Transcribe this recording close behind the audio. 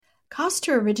Costs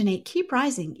to originate keep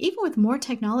rising even with more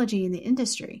technology in the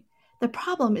industry. The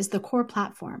problem is the core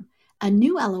platform. A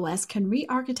new LOS can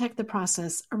re-architect the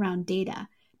process around data,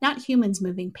 not humans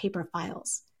moving paper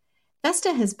files.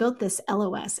 Vesta has built this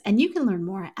LOS, and you can learn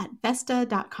more at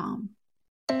Vesta.com.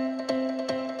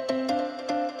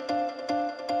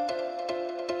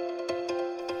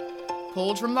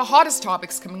 Pulled from the hottest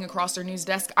topics coming across our news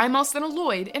desk, I'm Alsana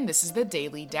Lloyd, and this is the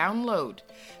Daily Download.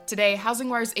 Today,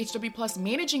 HousingWire's HW Plus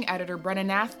managing editor Brenna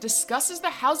Nath discusses the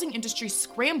housing industry's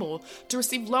scramble to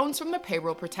receive loans from the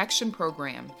Payroll Protection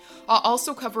Program. I'll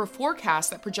also cover a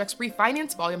forecast that projects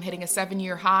refinance volume hitting a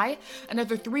 7-year high,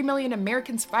 another 3 million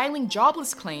Americans filing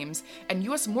jobless claims, and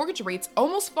U.S. mortgage rates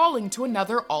almost falling to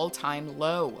another all-time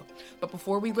low. But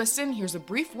before we listen, here's a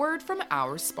brief word from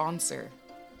our sponsor.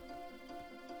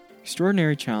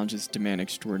 Extraordinary challenges demand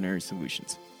extraordinary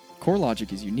solutions.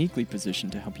 CoreLogic is uniquely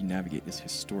positioned to help you navigate this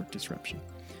historic disruption.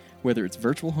 Whether it's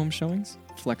virtual home showings,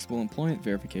 flexible employment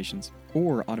verifications,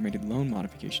 or automated loan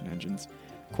modification engines,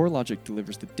 CoreLogic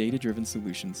delivers the data-driven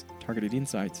solutions, targeted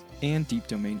insights, and deep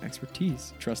domain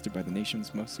expertise trusted by the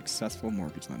nation's most successful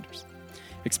mortgage lenders.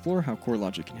 Explore how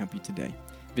CoreLogic can help you today.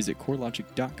 Visit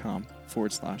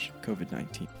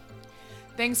corelogic.com/COVID-19.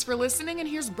 Thanks for listening, and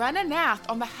here's Brenna Nath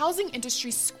on the housing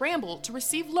industry's scramble to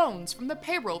receive loans from the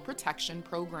Payroll Protection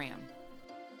Program.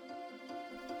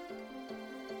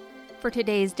 For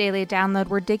today's Daily Download,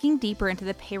 we're digging deeper into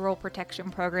the Payroll Protection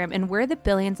Program and where the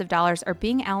billions of dollars are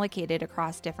being allocated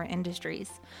across different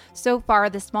industries. So far,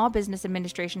 the Small Business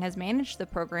Administration has managed the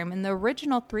program in the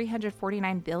original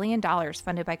 $349 billion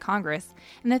funded by Congress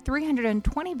and the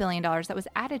 $320 billion that was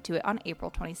added to it on April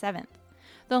 27th.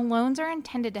 The loans are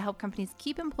intended to help companies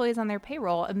keep employees on their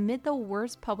payroll amid the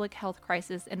worst public health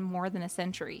crisis in more than a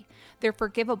century. They're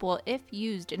forgivable if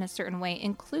used in a certain way,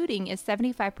 including if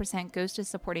 75% goes to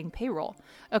supporting payroll,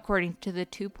 according to the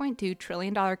 $2.2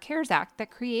 trillion CARES Act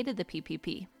that created the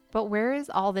PPP. But where is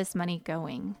all this money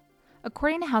going?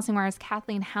 According to HousingWire's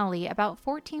Kathleen Howley, about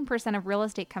 14% of real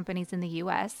estate companies in the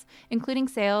U.S., including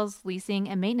sales, leasing,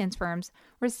 and maintenance firms,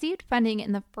 received funding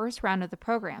in the first round of the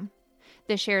program.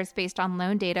 The share is based on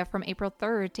loan data from April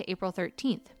 3rd to April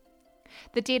 13th.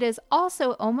 The data is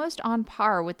also almost on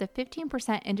par with the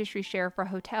 15% industry share for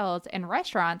hotels and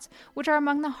restaurants, which are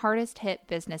among the hardest hit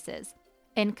businesses.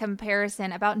 In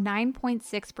comparison, about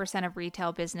 9.6% of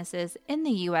retail businesses in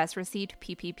the U.S. received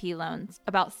PPP loans.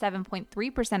 About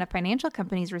 7.3% of financial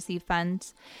companies received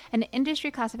funds, an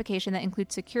industry classification that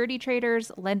includes security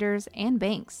traders, lenders, and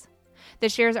banks. The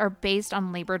shares are based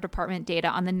on Labor Department data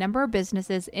on the number of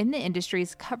businesses in the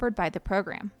industries covered by the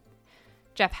program.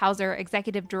 Jeff Hauser,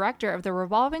 Executive Director of the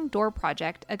Revolving Door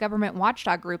Project, a government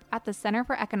watchdog group at the Center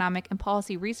for Economic and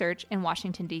Policy Research in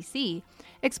Washington, D.C.,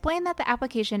 explained that the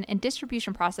application and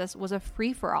distribution process was a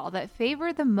free-for-all that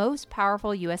favored the most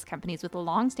powerful U.S. companies with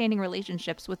long-standing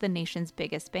relationships with the nation's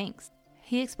biggest banks.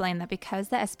 He explained that because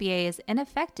the SBA is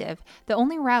ineffective, the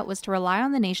only route was to rely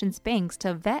on the nation's banks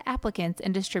to vet applicants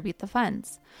and distribute the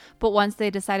funds. But once they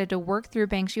decided to work through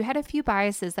banks, you had a few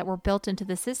biases that were built into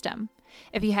the system.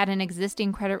 If you had an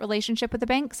existing credit relationship with a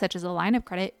bank, such as a line of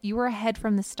credit, you were ahead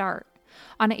from the start.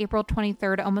 On April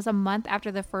 23rd, almost a month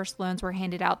after the first loans were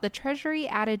handed out, the Treasury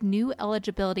added new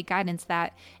eligibility guidance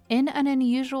that, in an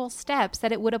unusual step,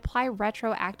 said it would apply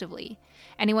retroactively.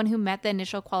 Anyone who met the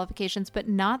initial qualifications but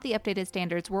not the updated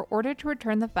standards were ordered to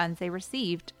return the funds they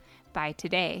received by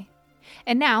today.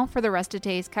 And now, for the rest of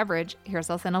today's coverage, here's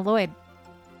Alsana Lloyd.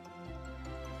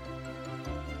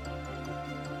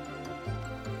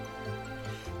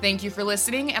 Thank you for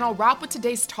listening, and I'll wrap with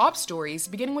today's top stories,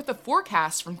 beginning with a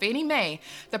forecast from Fannie Mae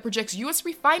that projects U.S.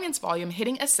 refinance volume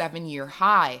hitting a 7-year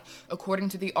high. According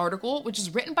to the article, which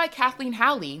is written by Kathleen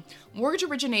Howley, mortgage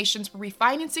originations for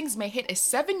refinancings may hit a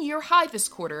 7-year high this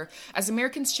quarter as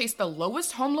Americans chase the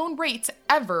lowest home loan rates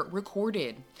ever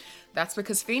recorded. That's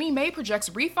because Fannie Mae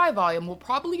projects refi volume will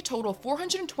probably total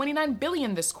 $429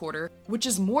 billion this quarter, which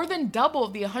is more than double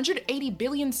the $180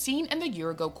 billion seen in the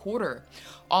year-ago quarter.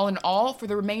 All in all, for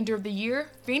the remainder of the year,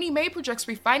 Fannie Mae projects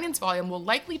refinance volume will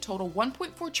likely total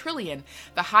 $1.4 trillion,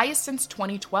 the highest since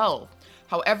 2012.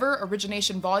 However,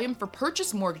 origination volume for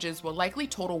purchase mortgages will likely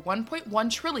total $1.1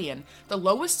 trillion, the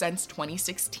lowest since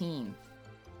 2016.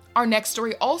 Our next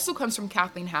story also comes from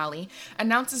Kathleen Howley,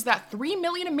 announces that 3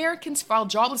 million Americans filed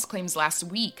jobless claims last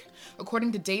week.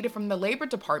 According to data from the Labor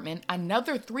Department,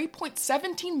 another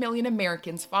 3.17 million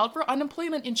Americans filed for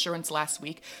unemployment insurance last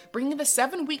week, bringing the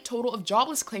 7-week total of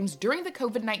jobless claims during the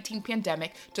COVID-19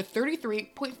 pandemic to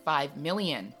 33.5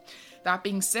 million. That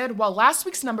being said, while last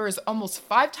week's number is almost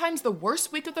 5 times the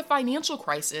worst week of the financial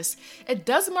crisis, it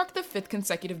does mark the 5th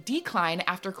consecutive decline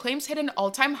after claims hit an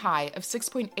all-time high of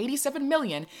 6.87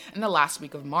 million in the last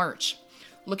week of March.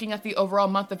 Looking at the overall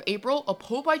month of April, a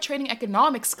poll by Trading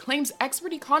Economics claims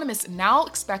expert economists now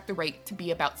expect the rate to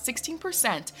be about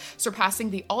 16%,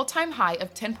 surpassing the all-time high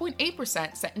of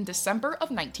 10.8% set in December of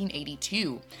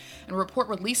 1982. In a report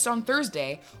released on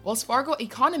Thursday, Wells Fargo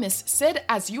economists said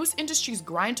as U.S. industries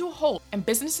grind to a halt and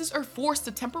businesses are forced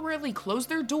to temporarily close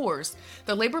their doors,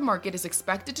 the labor market is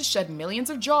expected to shed millions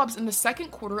of jobs in the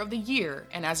second quarter of the year,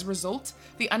 and as a result,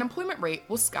 the unemployment rate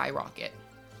will skyrocket.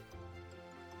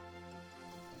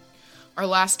 Our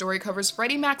last story covers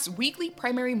Freddie Mac's weekly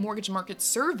primary mortgage market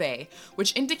survey,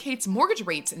 which indicates mortgage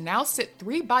rates now sit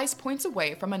 3 basis points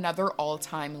away from another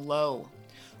all-time low.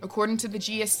 According to the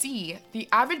GSE, the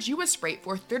average U.S. rate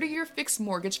for a 30-year fixed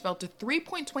mortgage fell to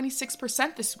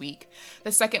 3.26% this week,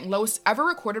 the second lowest ever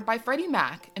recorded by Freddie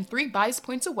Mac, and 3 basis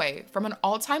points away from an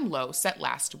all-time low set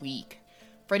last week.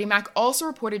 Freddie Mac also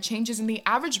reported changes in the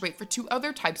average rate for 2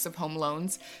 other types of home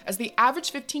loans, as the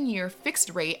average 15-year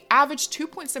fixed rate averaged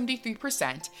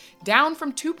 2.73%, down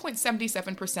from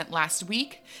 2.77% last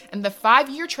week, and the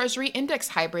 5-year Treasury Index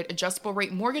Hybrid adjustable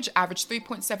rate mortgage averaged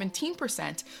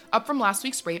 3.17%, up from last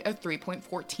week's rate of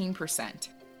 3.14%.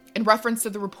 In reference to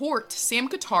the report, Sam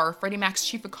Qatar, Freddie Mac's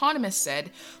chief economist,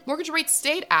 said mortgage rates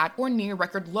stayed at or near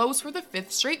record lows for the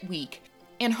 5th straight week,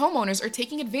 and homeowners are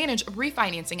taking advantage of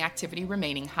refinancing activity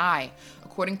remaining high.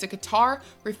 According to Qatar,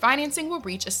 refinancing will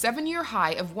reach a 7-year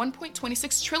high of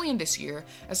 $1.26 trillion this year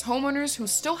as homeowners who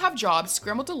still have jobs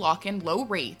scramble to lock in low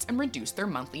rates and reduce their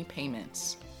monthly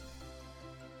payments.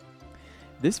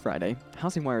 This Friday,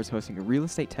 HousingWire is hosting a real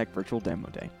estate tech virtual demo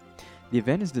day. The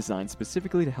event is designed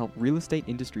specifically to help real estate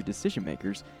industry decision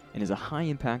makers and is a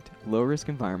high-impact, low-risk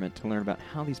environment to learn about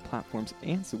how these platforms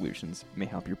and solutions may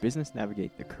help your business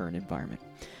navigate the current environment.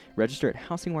 Register at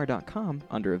housingwire.com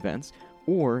under events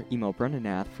or email Brendan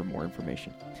Nath for more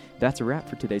information. That's a wrap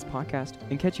for today's podcast,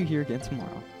 and catch you here again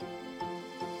tomorrow.